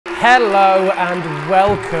Hello and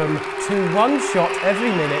welcome to One Shot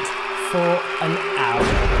Every Minute for an hour.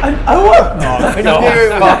 An hour?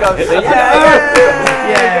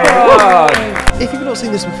 If you've not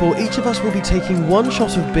seen this before, each of us will be taking one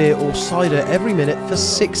shot of beer or cider every minute for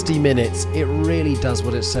 60 minutes. It really does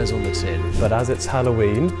what it says on the tin. But as it's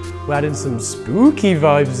Halloween, we're adding some spooky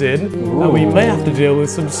vibes in, and we may have to deal with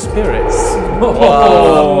some spirits.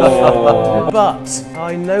 But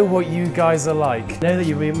I know what you guys are like. I know that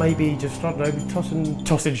you may be just, I don't know,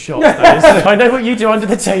 tossing shots, that is. I know what you do under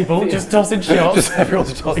the table, just tossing shots. Just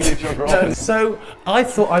everyone's tossing shots. So I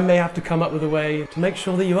thought I may have to come up with a way to make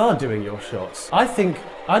sure that you are doing your shots. I think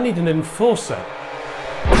I need an enforcer.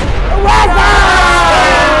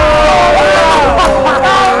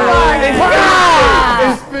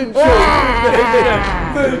 It's been true.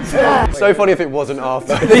 So funny if it wasn't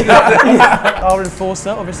after. Our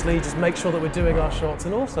enforcer obviously just makes sure that we're doing our shots,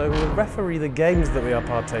 and also will referee the games that we are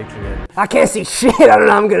partaking in. I can't see shit, I don't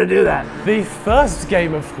know how I'm gonna do that. The first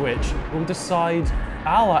game of which will decide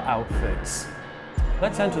our outfits.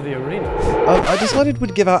 Let's enter the arena. I decided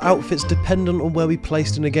we'd give our outfits dependent on where we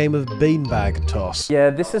placed in a game of beanbag toss. Yeah,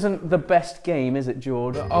 this isn't the best game, is it,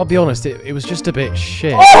 George? I'll be honest, it was just a bit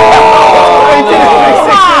shit. I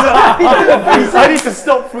need to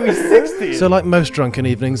stop 360. So like most drunken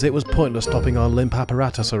evenings, it was pointless stopping our limp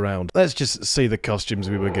apparatus around. Let's just see the costumes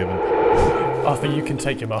we were given. Arthur, you can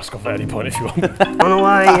take your mask off at any point if you want. I don't know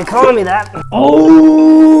why you're calling me that.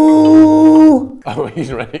 Oh,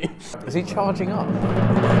 he's ready. Is he charging up?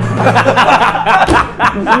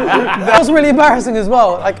 That was really embarrassing as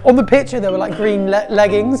well. Like on the picture, there were like green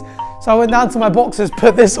leggings. So I went down to my boxers,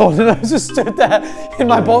 put this on, and I was just stood there in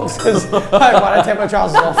my boxers. Like, why I take my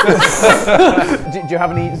trousers off? Do you have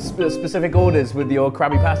any specific orders with your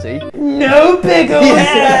Krabby Patty? No pickles!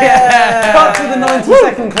 Yeah! Cut to the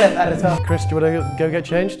 90-second clip, editor. Chris, do you want to go get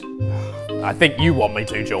changed? I think you want me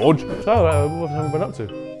to, George. So, what have we been up to?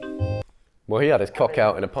 Well, he had his cock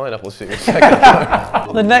out in a pineapple suit a second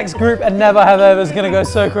ago. The next group and Never Have Ever is going to go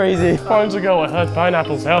so crazy. Times ago, I heard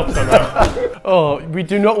pineapples help somehow. Oh, we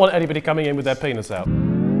do not want anybody coming in with their penis out.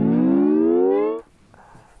 You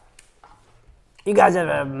guys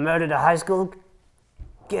ever murdered a high school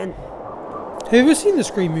kid? Have you ever seen the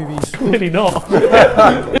Scream movies? Clearly not.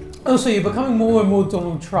 Oh, so you're becoming more and more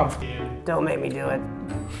Donald Trump. Don't make me do it.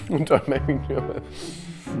 Don't make me do it.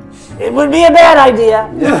 It would be a bad idea.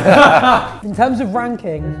 In terms of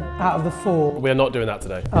ranking, out of the 4... We're not doing that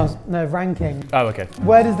today. Oh, no, ranking. Oh, okay.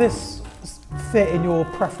 Where does this fit in your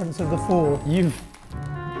preference of the 4? You've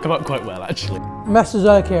come up quite well, actually.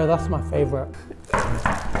 Mesozoic, that's my favourite.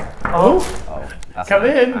 Oh, That's come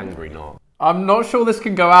in. Angry knot. I'm not sure this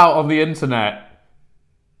can go out on the internet.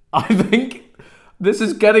 I think this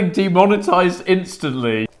is getting demonetized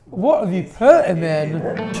instantly. What have you put him in?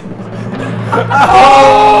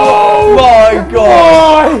 Oh my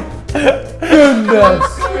god! Goodness!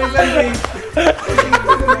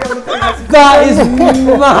 That is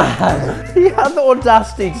mad! He had the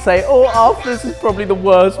audacity to say, oh, Arthur, this is probably the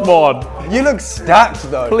worst one. You look stacked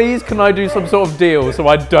though. Please, can I do some sort of deal so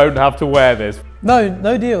I don't have to wear this? No,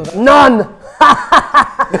 no deal. None!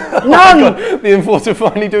 None! The enforcer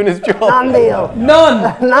finally doing his job. None deal.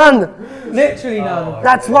 None! None! Literally none.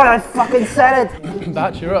 That's why I fucking said it.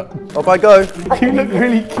 Batch, you're up. Off I go. You look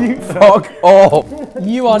really cute. Fuck off.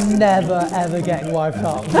 You are never ever getting wiped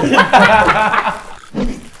up.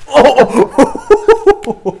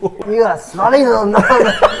 You a slutty little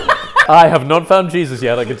nun. I have not found Jesus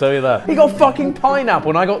yet, I can tell you that. He got fucking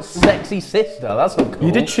pineapple and I got sexy sister. That's not cool.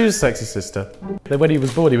 You did choose sexy sister. Then when he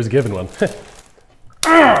was born, he was given one.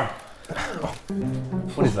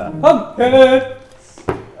 What is that?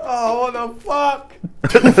 Oh, what the fuck?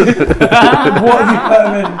 What have you put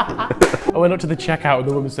him in? I went up to the checkout and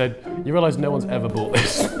the woman said, you realise no one's ever bought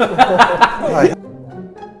this.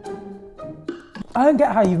 I don't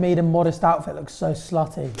get how you've made a modest outfit look so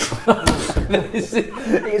slutty.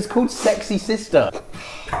 It's called sexy sister.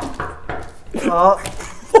 Oh,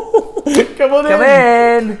 Come on Come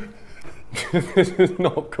in. This is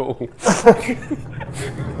not cool.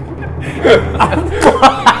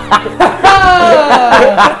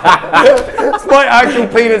 My actual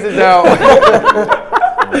penis is out.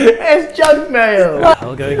 It's junk mail.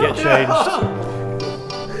 I'll go and get changed.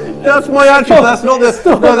 That's my actual. That's not the.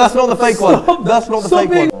 No, that's not the fake one. That's not the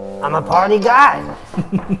fake one. I'm a party guy.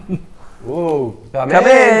 Whoa. Come Come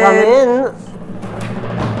in.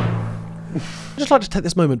 I'd just like to take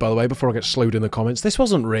this moment, by the way, before I get slowed in the comments. This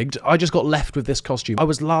wasn't rigged. I just got left with this costume. I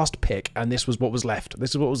was last pick, and this was what was left.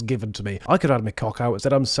 This is what was given to me. I could have had my cock out. It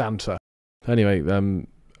said I'm Santa. Anyway,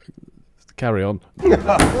 Carry on.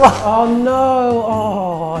 Oh no!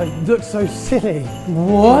 Oh, it looks so silly.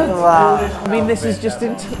 What? I mean, this is just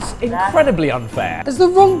incredibly unfair. It's the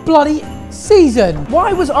wrong bloody season.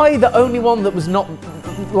 Why was I the only one that was not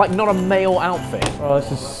a male outfit? Oh,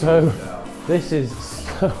 this is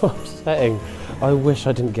so upsetting. I wish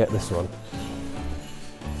I didn't get this one.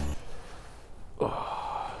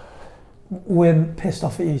 We're pissed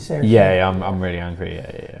off at you, seriously. Yeah, I'm really angry.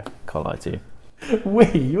 Yeah. Can't lie to you.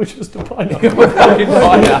 You're just a pineapple.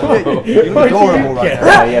 You're adorable right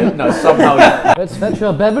now. Yeah, no, somehow. Let's fetch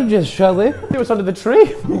our beverages, shall we? See what's under the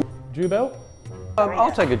tree. Jubel?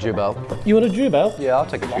 I'll take a Jubel. You want a Jubel? Yeah, I'll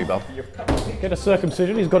take a Jubel. Get a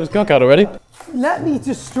circumcision, he's got his cock out already. Let me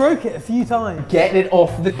just stroke it a few times. Get it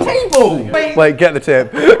off the table! Wait, get the tip.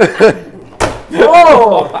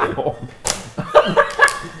 Oh!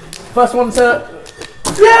 First one to...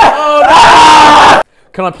 Yeah! Oh, no!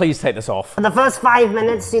 Can I please take this off? For the first 5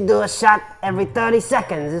 minutes, you do a shot every 30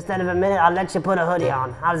 seconds. Instead of a minute, I'll let you put a hoodie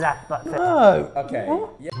on. How's that? Oh. Okay.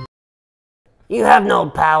 You have no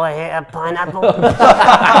power here, Pineapple.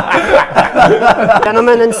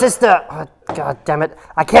 Gentleman and sister. Oh, God damn it.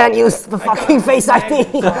 I can't use the fucking Face ID.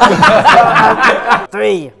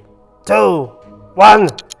 3, 2, 1,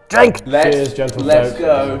 drink. Cheers, gentlemen. Let's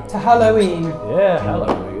go. To Halloween. Yeah,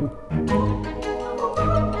 Halloween.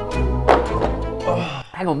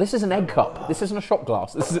 Hang on, this is an egg cup. This isn't a shot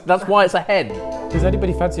glass. That's why it's a hen. Does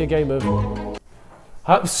anybody fancy a game of...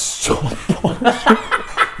 Stop.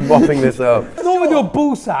 Mopping this up. Not with your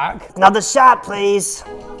ball sack. Another shot, please.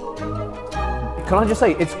 Can I just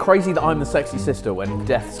say, it's crazy that I'm the sexy sister when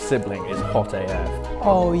Death's sibling is hot AF.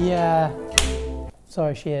 Oh, yeah.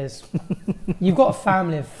 Sorry, she is. You've got a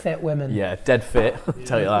family of fit women. Yeah, dead fit, I'll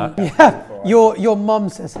tell you that. Yeah. Your mum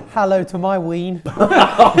says hello to my ween.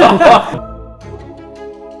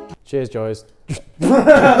 Cheers, Joyce.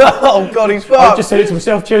 Oh God, he's I fucked. just said it to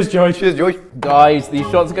myself. Cheers, Joyce. Cheers, Joyce. Guys, these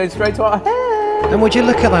shots are going straight to our head. And would you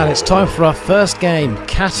look at that, it's time for our first game,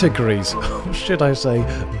 categories. Or should I say,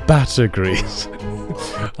 batteries?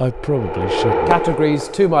 I probably should. Categories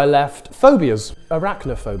to my left. Phobias.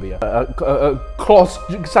 Arachnophobia.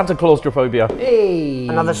 Santa claustrophobia. Hey.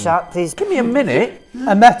 Another shot, please. Give me a minute.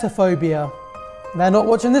 Emetophobia. They're not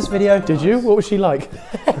watching this video. Did you? What was she like?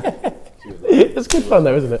 It's good fun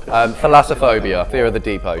though, isn't it? Thalassophobia, fear of the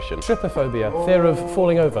deep ocean. Trypophobia. Fear of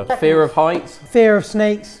falling over. Fear of heights. Fear of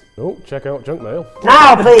snakes. Oh, check out junk mail.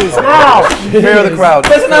 Now, please, now. Fear of the crowd.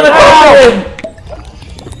 There's another question!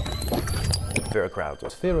 Fear of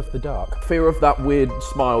crowds. Fear of the dark. Fear of that weird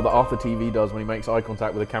smile that Arthur TV does when he makes eye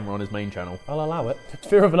contact with a camera on his main channel. I'll allow it.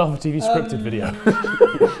 Fear of an Arthur TV scripted video.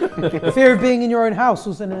 Fear of being in your own house,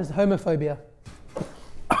 also known as homophobia.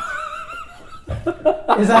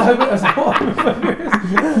 Is that homophobia?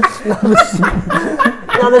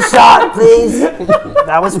 Another shot, please.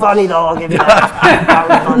 That was funny, though. I'll give you that. That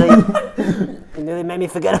was funny. You nearly made me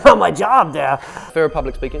forget about my job there. Fear of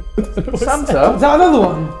public speaking. Santa? Is that another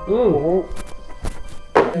one? Ooh.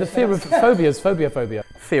 The fear of phobias. Phobia.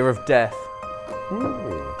 Fear of death.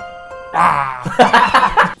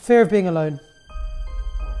 Fear of being alone.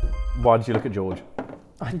 Why did you look at George?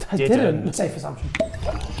 I didn't. Safe assumption.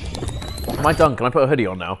 Am I done? Can I put a hoodie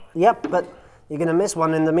on now? Yep, but you're going to miss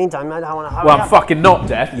one in the meantime. I don't want to hurry Well, up. I'm fucking not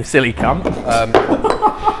deaf, you silly cunt.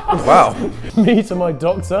 Wow. Me to my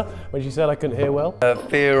doctor when she said I couldn't hear well.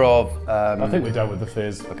 Fear of. I think we're done with the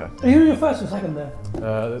fears. Okay. Are you your first or second there?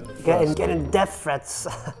 Getting death threats.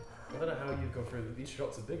 I don't know how you've gone through. These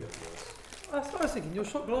shots are bigger than yours. That's what I was thinking. Your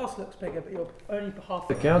shot glass looks bigger, but you're only half.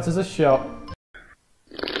 It counts as a shot.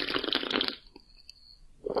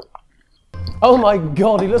 Oh my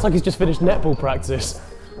God! He looks like he's just finished netball practice.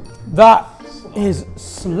 That is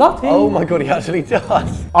slutty. Oh my God, he actually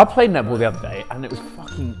does. I played netball the other day and it was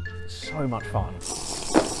fucking so much fun.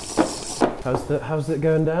 How's it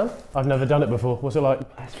going down? I've never done it before. What's it like?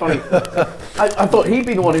 It's funny. I thought he'd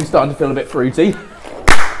be the one who's starting to feel a bit fruity.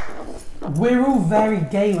 We're all very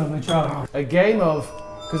gay when we're drunk. A game of,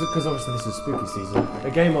 because obviously this is spooky season.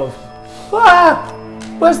 A game of. Ah!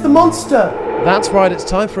 Where's the monster? That's right, it's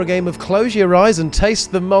time for a game of close your eyes and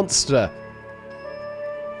taste the monster.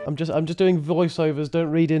 I'm just doing voiceovers,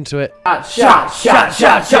 don't read into it. Shot!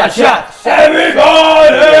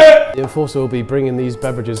 Everybody! The enforcer will be bringing these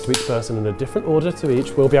beverages to each person in a different order to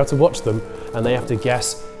each. We'll be able to watch them and they have to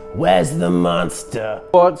guess, where's the monster?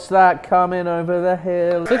 What's that coming over the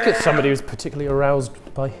hill? I think it's somebody who's particularly aroused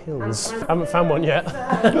by hills. Haven't found one yet.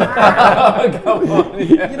 Come on,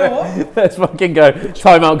 yeah. You know what? Let's fucking go.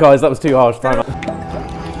 Time out, guys, that was too harsh. Time out.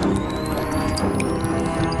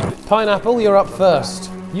 Pineapple, you're up first.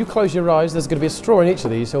 You close your eyes, there's going to be a straw in each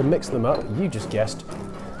of these, he'll mix them up. You just guessed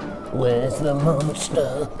Where's the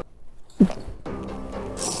monster?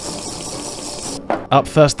 Up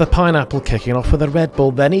first, the pineapple kicking off with a Red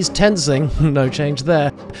Bull, then he's tensing, no change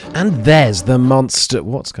there. And there's the monster.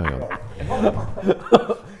 What's going on?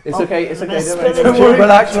 It's okay, it's okay. Don't worry.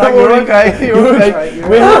 Relax, you're okay. You're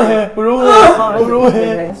okay. We're all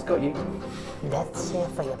here. It's got you. That's here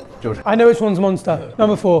for you. I know which one's monster.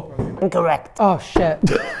 Number 4. Incorrect. Oh shit.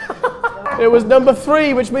 It was number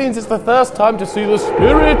 3, which means it's the first time to see the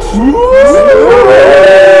spirit.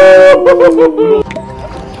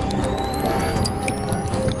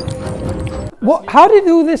 What? How did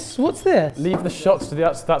all this? What's this? Leave the shots to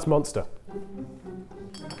the that's monster.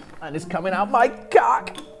 And it's coming out my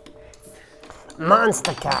cock.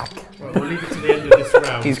 Monster cock. Right, we'll leave it to the end of this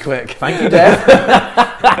round. He's quick. Thank you, Dave.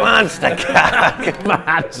 Monster cock.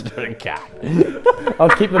 Monster cock. I'll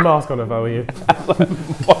keep the mask on if I were you.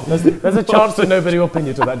 There's a chance that nobody will pin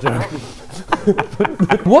you to that joke.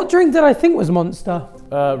 What drink did I think was monster?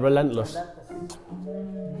 Relentless.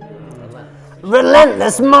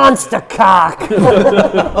 Relentless monster cock.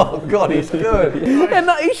 Oh God, he's good.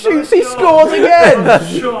 And he shoots, he scores again.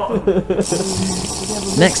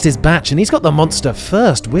 Next is Batch, and he's got the monster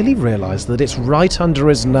first. Will he realise that it's right under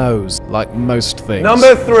his nose, like most things?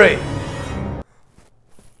 Number 3.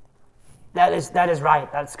 That is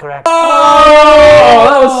right. That's correct. Oh,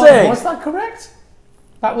 that was sick. Was that correct?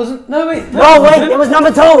 That wasn't. No wait. Oh wait, it was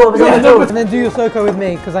number 2. It was number 2. And then do your Soko with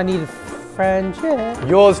me because I need a friendship.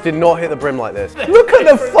 Yours did not hit the brim like this. Look at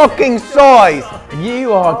the fucking size.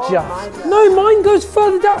 You are just... No, mine goes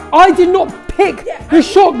further down. I did not pick the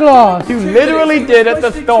shot glass. You literally did at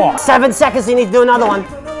the start. 7 seconds. You need to do another one.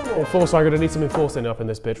 Enforcer, I'm going to need some enforcing up in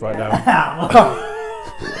this bitch right now.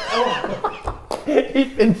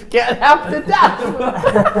 He's been getting half to death.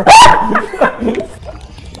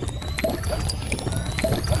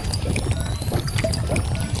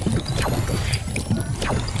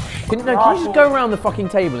 Can you just go around the fucking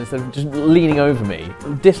table instead of just leaning over me,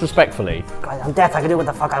 disrespectfully? God, I'm deaf. I can do what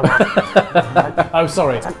the fuck I want. Oh,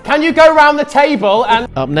 sorry. Can you go round the table and...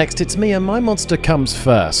 Up next, it's me, and my monster comes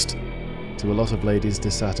first. To a lot of ladies'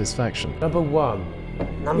 dissatisfaction. Number 1.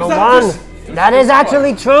 Number 1. That is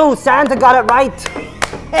actually true. Santa got it right.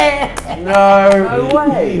 No. No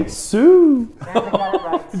way. Sue. Santa got it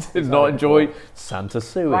right. Did not enjoy Santa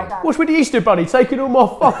suing. What's with the Easter Bunny taking all my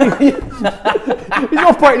fucking... He's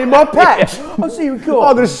operating in my patch. I'll see you in court.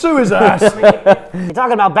 I'm going to sue his ass. You're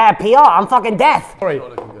talking about bad PR. I'm fucking deaf. Sorry.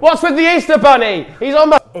 What's with the Easter Bunny? He's on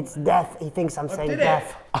my... It's deaf. He thinks I'm saying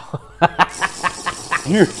deaf.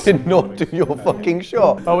 You did not do your fucking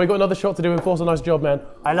shot. Oh, we got another shot to do. Enforce a nice job, man.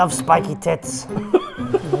 I love spiky tits.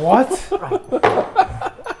 What?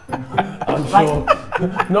 I'm sure.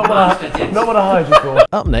 Not what I hired you for.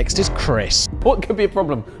 Up next is Chris. What could be a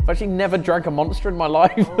problem? I've actually never drank a monster in my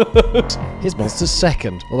life. His monster's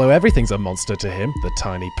second, although everything's a monster to him, the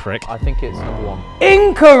tiny prick. I think it's number 1.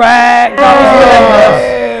 Incorrect.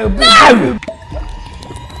 No!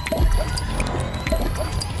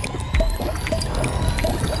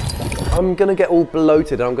 I'm gonna get all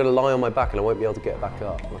bloated and I'm gonna lie on my back and I won't be able to get back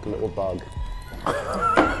up like a little bug.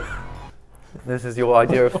 This is your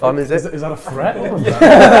idea of fun, is it? Is that a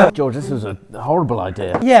threat? George, this was a horrible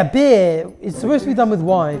idea. Yeah, beer. It's supposed to be done with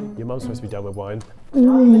wine. Your mum's supposed to be done with wine.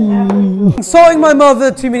 Insulting my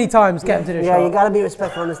mother too many times. Get him to the Yeah, shot. you gotta be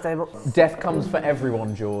respectful on this table. Death comes for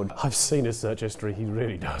everyone, George. I've seen his search history. He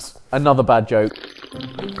really does. Another bad joke.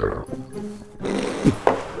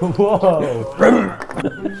 Whoa.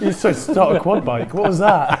 You so start a quad bike. What was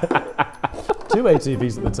that? 2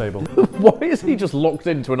 ATVs at the table. Why is he just locked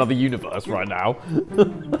into another universe right now?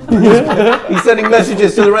 He's sending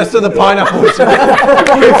messages to the rest of the pineapples.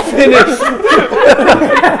 We're finished.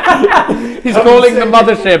 He's calling the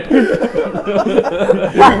mothership.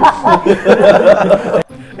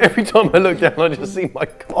 Every time I look down, I just see my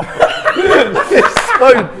cock. It's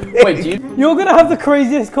so big. Wait, do you? You're gonna have the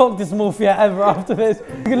craziest cock dysmorphia ever after this.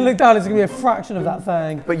 You're gonna look down, it's gonna be a fraction of that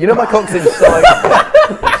thing. But you know my cock's inside.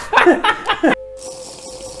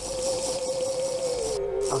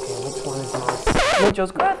 Okay, which one is mine?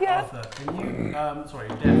 Muchas gracias. Can you, sorry,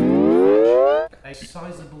 Dev, a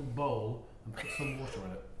sizable bowl and put some water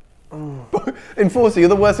in it? Enforcer, you're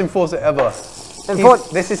the worst enforcer ever.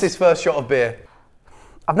 This is his first shot of beer.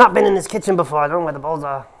 I've not been in this kitchen before. I don't know where the bowls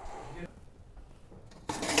are.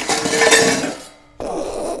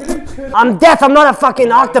 I'm deaf. I'm not a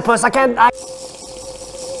fucking octopus. I can't.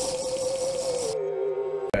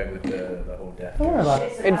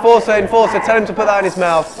 Enforcer, tell him to put that in his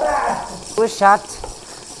mouth. Do a shot.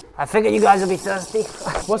 I figured you guys would be thirsty.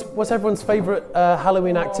 What's everyone's favourite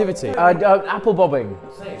Halloween activity? Apple bobbing.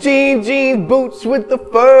 Jeans, boots with the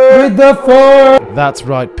fur. That's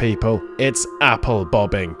right, people. It's apple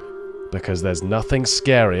bobbing. Because there's nothing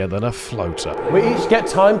scarier than a floater. We each get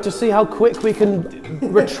time to see how quick we can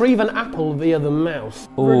retrieve an apple via the mouth.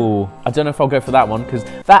 Ooh, I don't know if I'll go for that one because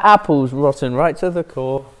that apple's rotten right to the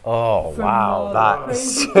core. Oh wow,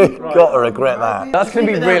 that's gotta regret that. That's gonna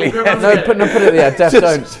be really heavy. No, put it there. Def,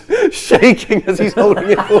 don't. Shaking as he's holding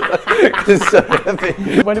it forward. It's so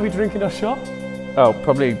heavy. When are we drinking our shot? Oh,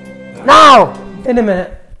 probably. Now! In a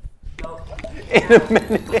minute. In a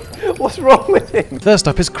minute. What's wrong with him? First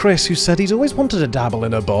up is Chris, who said he's always wanted to dabble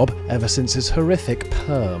in a bob ever since his horrific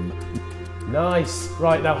perm. Nice.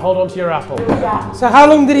 Right, now hold on to your apple. So how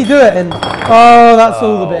long did he do it in? Oh, that's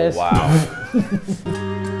all the bit is. Wow.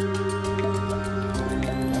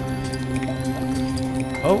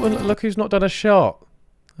 Oh, and look who's not done a shot.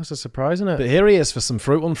 That's a surprise, isn't it? But here he is for some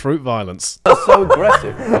fruit-on-fruit violence. That's so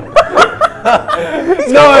aggressive.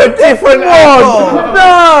 No, a different one!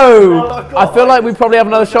 No! I feel like we probably have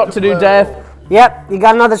another shot to do, Def. Yep, you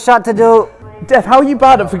got another shot to do. Def, how are you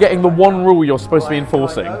bad at forgetting the one rule you're supposed to be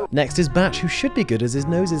enforcing? Next is Batch, who should be good as his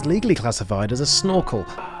nose is legally classified as a snorkel.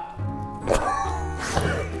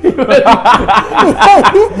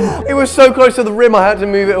 It was so close to the rim I had to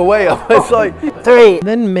move it away. It's like 3.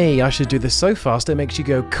 Then me, I should do this so fast it makes you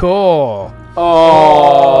go core.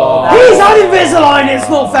 Oh! He's had Invisalign, it's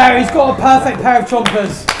not fair. He's got a perfect pair of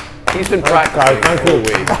chompers. he's been practicing all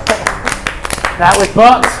week. That was.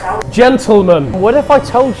 But, gentlemen, what if I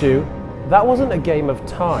told you that wasn't a game of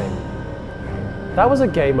time? That was a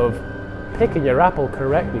game of picking your apple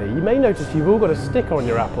correctly. You may notice you've all got a sticker on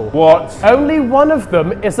your apple. What? Only one of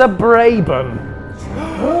them is a Braben.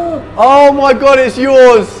 Oh my god, it's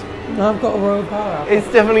yours! I've got a royal power apple. It's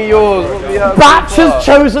definitely yours. Yeah, Batch has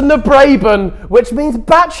chosen the Braben, which means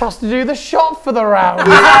Batch has to do the shot for the round.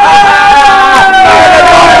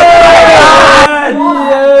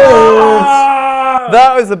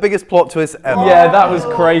 That was the biggest plot twist ever. Yeah, that was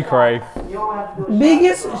cray-cray.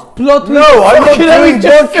 Biggest plot twist. No, I'm not doing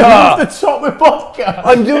vodka! The shot with vodka.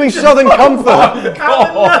 I'm doing Southern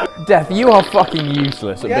Comfort! Def, you are fucking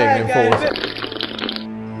useless at being enforcer.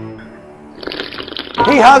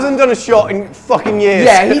 He hasn't done a shot in fucking years.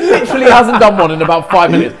 Yeah, he literally hasn't done one in about 5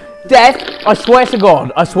 minutes. Def, I swear to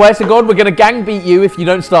God, we're gonna gang beat you if you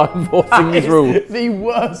don't start enforcing this rule. The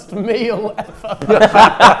worst meal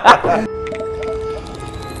ever.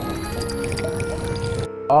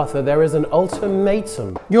 Arthur, there is an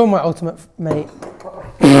ultimatum. You're my ultimate mate.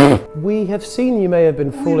 We have seen you may have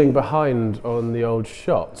been falling behind on the old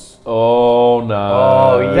shots. Oh no.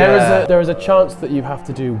 Oh, yeah. There is a chance that you have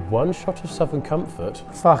to do one shot of Southern Comfort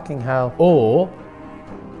Fucking hell. or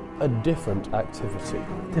a different activity.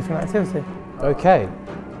 Different activity. Okay.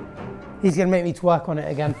 He's gonna make me twerk on it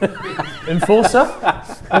again. Enforcer?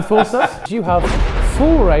 Enforcer? Do you have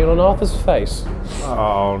full reign on Arthur's face?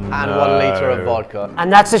 Oh no. And 1 litre of vodka.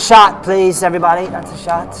 And that's a shot, please, everybody. That's a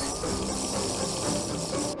shot.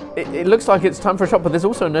 It looks like it's time for a shot, but there's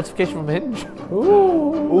also a notification from Hinge.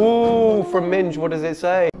 Ooh, from Minge, what does it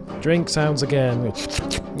say? Drink sounds again.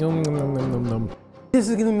 Yum, yum, yum, yum, yum. This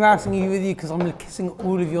is gonna be embarrassing you with you because I'm kissing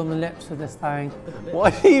all of you on the lips with this thing.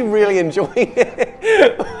 Why are you really enjoying it?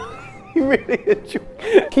 You really enjoy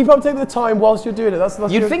it. Keep up to the time whilst you're doing it. That's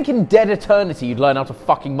You'd think in dead eternity you'd learn how to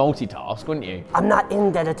fucking multitask, wouldn't you? I'm not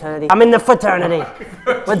in dead eternity. I'm in the fraternity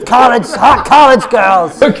with hot college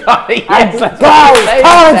girls. Okay, yes, that's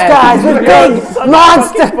College guys with big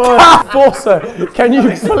monster cocks. Enforcer, can you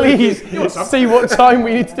please see what time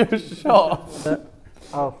we need to do a shot?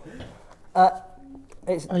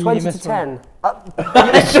 It's you 20 to missed 10.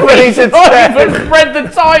 It's 20 to 10. Even spread the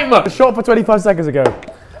timer! Shot for 25 seconds ago.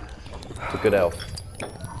 It's a good elf.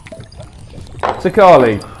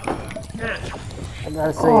 Sakali. I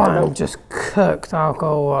gotta say, I'm just cooked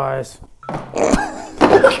alcohol-wise.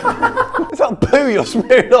 Is that poo you're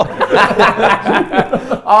smearing off?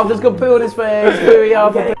 I've just got poo on his face. Pooey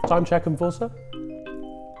Arthur. Time check, Enforcer.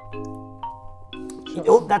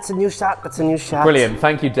 oh, that's a new shot. That's a new shot. Brilliant,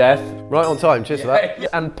 thank you, Death. Right on time, cheers for that.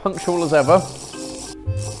 And punctual as ever.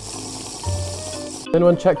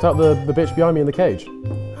 Anyone checked out the bitch behind me in the cage?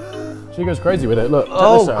 She goes crazy with it. Look. check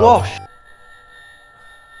Oh this out. gosh.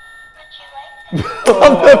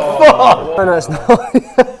 Oh, no, it's not.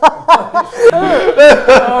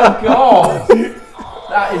 Oh God.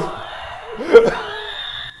 That is.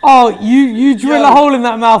 Oh, you drill a hole in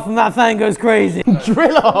that mouth and that thing goes crazy.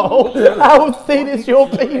 Drill a hole? How thin is your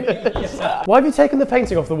penis? Why have you taken the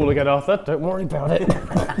painting off the wall again, Arthur? Don't worry about it.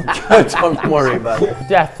 Don't worry about it.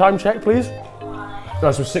 Death, time check, please.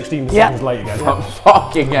 That's was 16 seconds late again.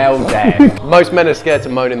 Fucking hell, Dad. Most men are scared to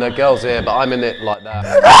moan in their girls' ear, but I'm in it like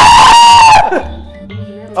that.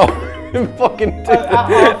 Oh, fucking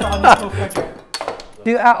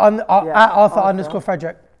Do at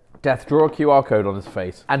Arthur_Frederick. Death, draw a QR code on his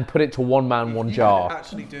face and put it to one man, one jar.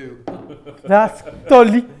 actually do. That's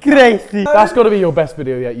totally crazy. That's got to be your best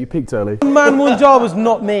video yet. You peaked early. One man, one jar was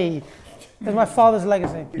not me. It's my father's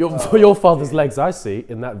legacy. Your father's legs, I see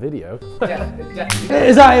in that video.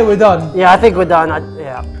 Is that it? We're done. Yeah, I think we're done.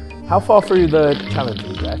 Yeah. How far through the challenge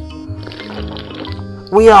is Death?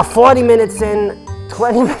 We are 40 minutes in,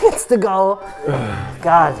 20 minutes to go.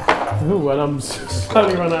 God. Ooh, and I'm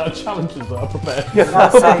slowly running out of challenges that I prepared.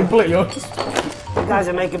 I'll I'm say, completely honest. you guys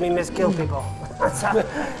are making me miskill people.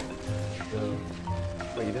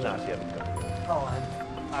 Well, you didn't actually have to go. Oh,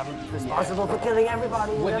 I'm responsible for killing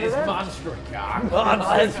everybody. With this monster cock.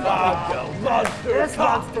 This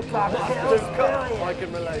monster cock kills brilliant. I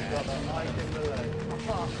can relate, brother. I can relate.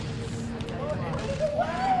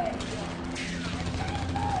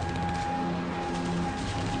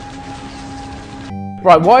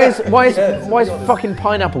 Right, why is fucking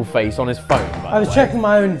Pineapple Face on his phone? I was checking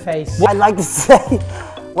my own face. I'd like to say,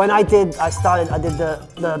 when I did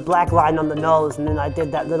the black line on the nose, and then I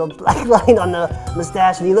did that little black line on the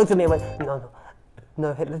mustache, and he looked at me and went,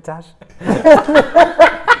 no, hit the mustache. I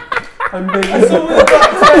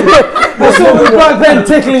saw the black pen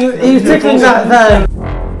tickling, he was tickling that there.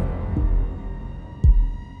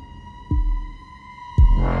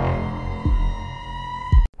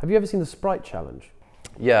 Have you ever seen the Sprite Challenge?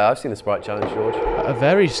 Yeah, I've seen the Sprite Challenge, George. A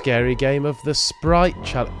very scary game of the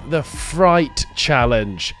the Fright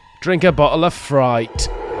Challenge. Drink a bottle of Fright.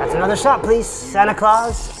 That's another shot, please, Santa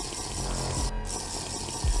Claus.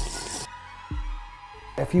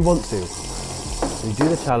 If you want to, you do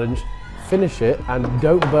the challenge, finish it, and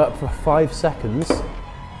don't burp for 5 seconds.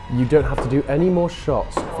 You don't have to do any more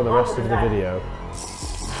shots for the rest of the video.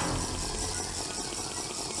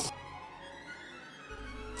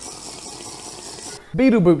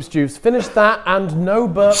 Beetle Boops Juice, finish that and no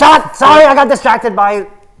burp. Shot! Sorry, I got distracted by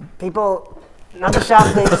people. Another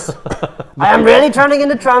shot, please. I am really turning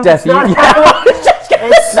into Trump. Death,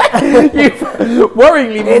 It's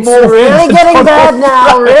worryingly it's more. really getting bad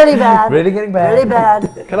now. Really bad. Really getting bad. Really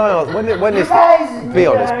bad. Can I ask, when is, be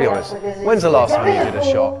honest, when's the last time you did a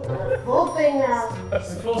shot? Full thing now.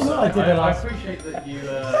 I did it last. appreciate that you,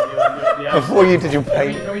 Before you did your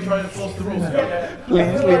paint. Can we try and enforce the rules?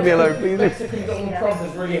 Please leave me alone, please. Donald Trump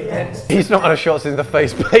is really intense. He's not had a shot since the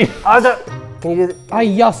face paint. Can you do I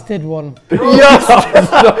just did one. Yes!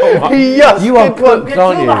 Yes! You are cooked,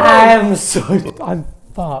 aren't you? I'm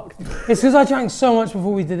fucked. It's because I drank so much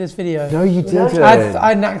before we did this video. No, you didn't. I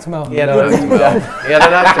had an Actimel. He had an Actimel. He had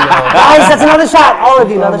an Actimel. Guys, that's another shot. All of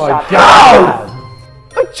you, another shot. God!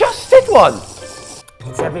 I just did one!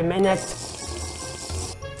 It's every minute.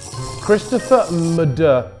 Christopher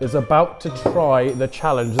Md is about to try the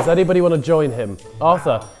challenge. Does anybody want to join him?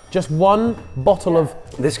 Arthur, just one bottle of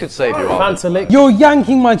This could save you, Arthur. Fanta Lick. You're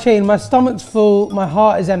yanking my chain. My stomach's full. My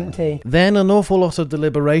heart is empty. Then an awful lot of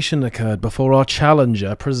deliberation occurred before our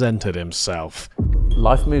challenger presented himself.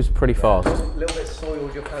 Life moves pretty fast.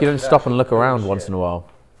 If you don't stop and look around once in a while,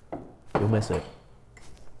 you'll miss it.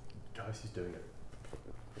 Guys, he's doing it.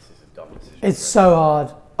 This is a dumb decision. It's so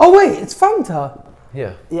hard. Oh wait, it's Fanta.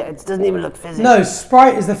 Yeah. Yeah, it doesn't even look physical. No,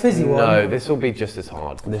 Sprite is the fizzy one. No, this will be just as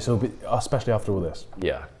hard. This will be, especially after all this.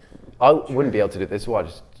 Yeah. I wouldn't be able to do it this way, I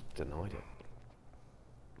just denied it.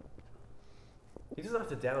 He doesn't have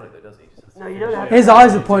to down it though, does he? No, you don't have to. His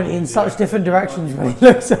eyes are pointing in such different directions when he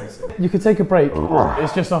looks at us. You could take a break.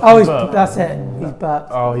 It's just off Oh, his burp. that's it. He's burped.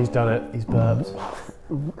 Oh, he's done it. He's burped.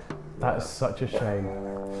 That is such a shame.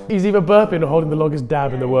 He's either burping or holding the longest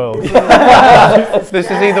dab in the world. This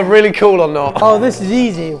is either really cool or not. Oh, this is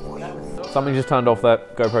easy. Something just turned off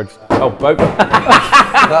that GoPro. Oh, boat.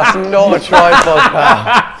 That's not a tripod,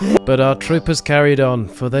 pal. But our troopers carried on,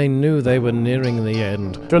 for they knew they were nearing the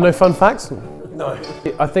end. Do you want to know fun facts? No.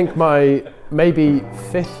 I think my maybe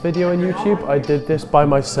 5th video on YouTube, I did this by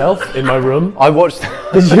myself in my room. I watched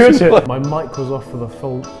Did you watch it? My mic was off for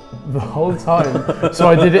the whole time, so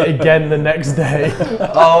I did it again the next day.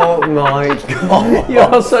 Oh my god.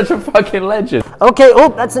 You're such a fucking legend. Okay, oh,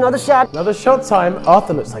 that's another shot. Another shot time.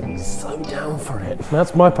 Arthur looks like he's so down for it.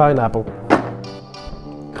 That's my pineapple.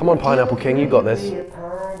 Come on, Pineapple King, you got this.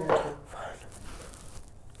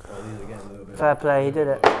 Fair play, he did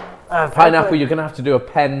it. Pineapple, you're going to have to do a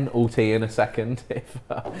pen ulti in a second if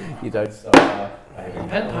you don't stop.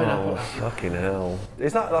 Oh, fucking hell.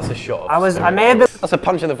 That's a shot? I may have been. That's a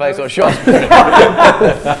punch in the face or a shot.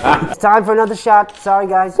 It's time for another shot. Sorry,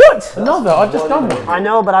 guys. What? Another? I've just done one. I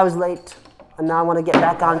know, but I was late. And now I want to get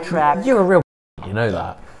back on track. You're a real you know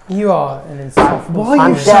that. You are an insufferable. Why are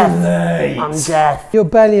you so late? I'm deaf. You're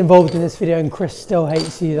barely involved in this video and Chris still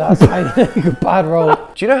hates you. That's a bad role.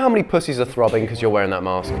 Do you know how many pussies are throbbing because you're wearing that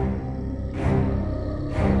mask?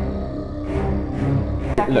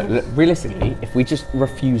 Look, realistically, if we just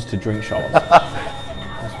refuse to drink shots,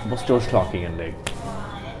 what's George Clarkey going to do?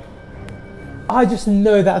 I just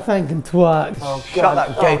know that thing can twerk. Oh, Shut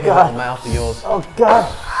that gaping little mouth of yours. Oh, God.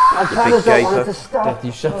 I kind of don't want it to stop. Death,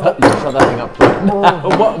 you shut that thing up right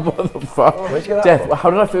now. What the fuck? Death, how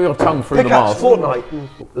did I feel your tongue through the mask? Fortnite.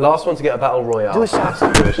 Last one to get a battle royale. Do a shot.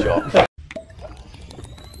 Do a shot.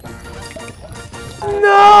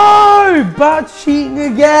 No! Bad cheating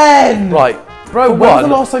again! Right. Bro, when was the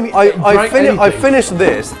last time you I finished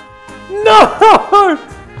this. No!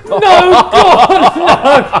 No,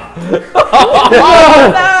 God!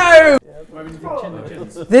 no!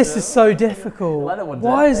 This is so difficult.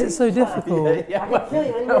 Why is it so difficult?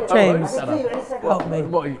 James, help me.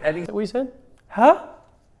 What you said? Huh?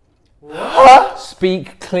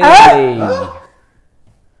 Speak clearly.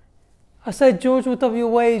 I said George will W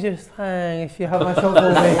away just hang if you have my shot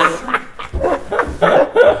for me.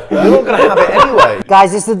 You're not going to have it anyway.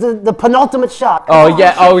 Guys, this is the penultimate shot. Oh,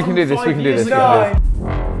 yeah. Oh, we can do this. We can do this.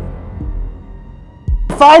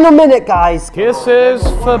 Final minute, guys. Kisses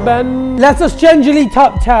for Ben. Let us gingerly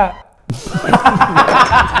tap tap.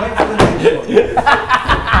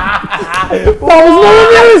 That was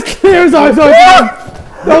nowhere as clear as I thought.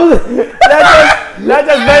 Let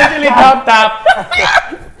us eventually tap tap.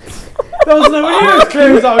 That was nowhere near as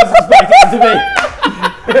clear as I was expecting it to be.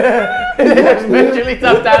 Let's eventually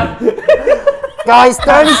tap tap. Guys,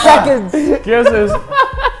 30 seconds. Kisses.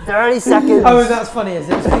 30 seconds. Oh, that's funny, is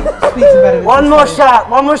it? Speaks better. One more shot,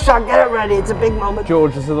 get it ready. It's a big moment.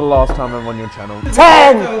 George, this is the last time I'm on your channel.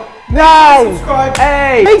 10, 9, Subscribe.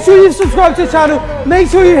 8, Make sure you subscribe to the channel. Make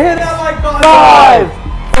sure you hit that like button.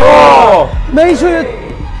 5, 4, Make sure you...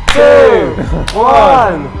 2,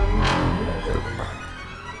 1.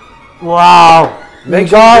 Wow. Make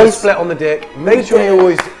sure you don't split on the dick. Make sure you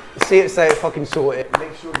always see it, say it, fucking sort it.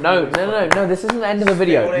 Make sure No, this isn't the end of the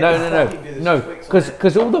video. No,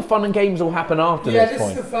 because all the fun and games will happen after this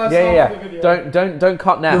point. Is the first half of the video. Don't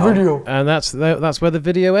cut now. The video. And that's where the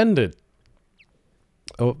video ended.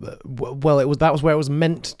 Oh, well, that was where it was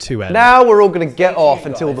meant to end. Now we're all going to get off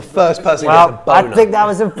until the first person gets a Well, boner. I think that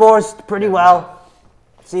was enforced pretty well.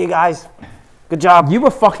 See you guys. Good job. You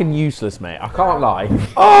were fucking useless, mate. I can't lie.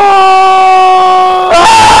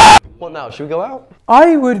 What now? Should we go out?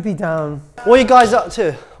 I would be down. What are you guys up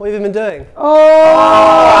to? What have you been doing?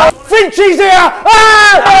 Oh! Finchie's here!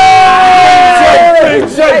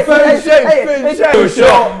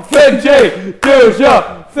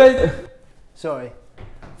 Sorry.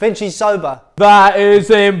 Finchie's sober. That is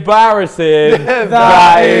embarrassing.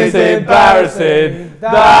 That is embarrassing.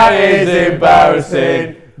 That is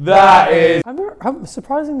embarrassing. That is. I'm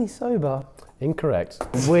surprisingly sober. Incorrect.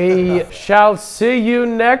 We shall see you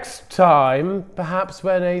next time, perhaps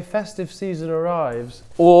when a festive season arrives.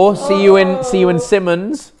 Or see you in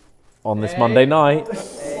Simmons on this Monday night.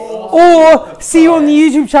 Or see you on the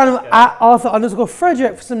YouTube channel at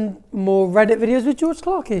Arthur_Frederick for some more Reddit videos with George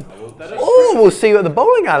Clarkey. Or we'll see you at the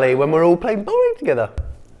bowling alley when we're all playing bowling together.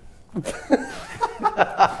 Or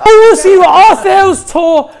we'll see you at Arthur Hill's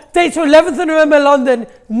tour. Dates are 11th of November, London,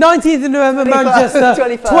 19th of November, Manchester,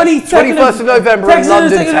 21st of November in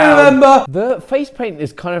London town. November. The face paint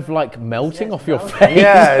is kind of like melting off your face.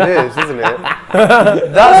 Yeah, it is, isn't it?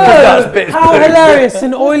 That's a bit. How hilarious,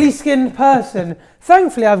 an oily skinned person.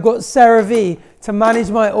 Thankfully, I've got Sarah V to manage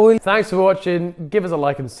my oil. Thanks for watching. Give us a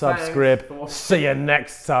like and subscribe. See you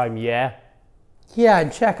next time, yeah? Yeah,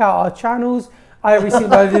 and check out our channels. I recently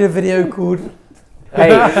did a video called...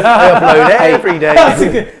 Hey, I upload every day.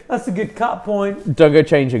 That's a good cut point. don't go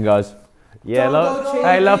changing, guys. Yeah,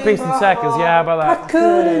 love, peace and seconds. Yeah, how about that? I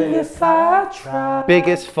couldn't if I tried.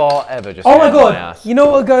 Biggest fart ever. Just Oh my out god, ass. you know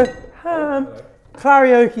what will go?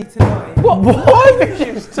 Karaoke tonight.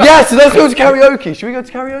 Yeah, so let's go to karaoke. Should we go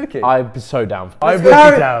to karaoke? I'm so down. I would be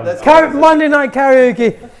down. Monday night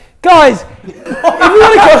karaoke. Guys, if you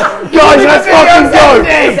want to come, Guys, let's fucking go!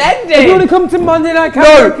 if you want to come to Monday night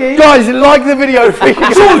karaoke, No, guys, like the video. Like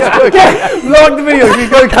the video. We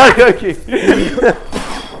go karaoke.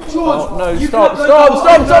 Oh, no, stop.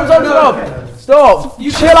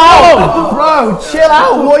 Chill out. Bro, chill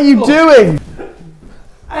out. What are you doing?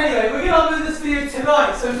 Anyway, we're going to upload this video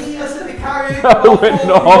tonight, so meet us at the carrying. No, we're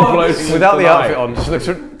not uploading Without the tonight. outfit on, just looks.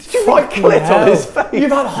 Did you write clit on his face?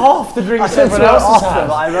 You've had half the drinks I everyone else has after, had.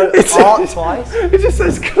 but I wrote art twice. It just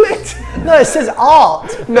says clit. No, it says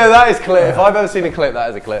art. No, that is clit. If I've ever seen a clit, that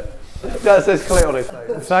is a clit. That says clit on his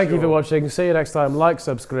face. Thank you for watching. See you next time. Like,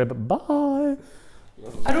 subscribe. Bye.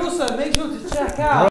 And also make sure to check out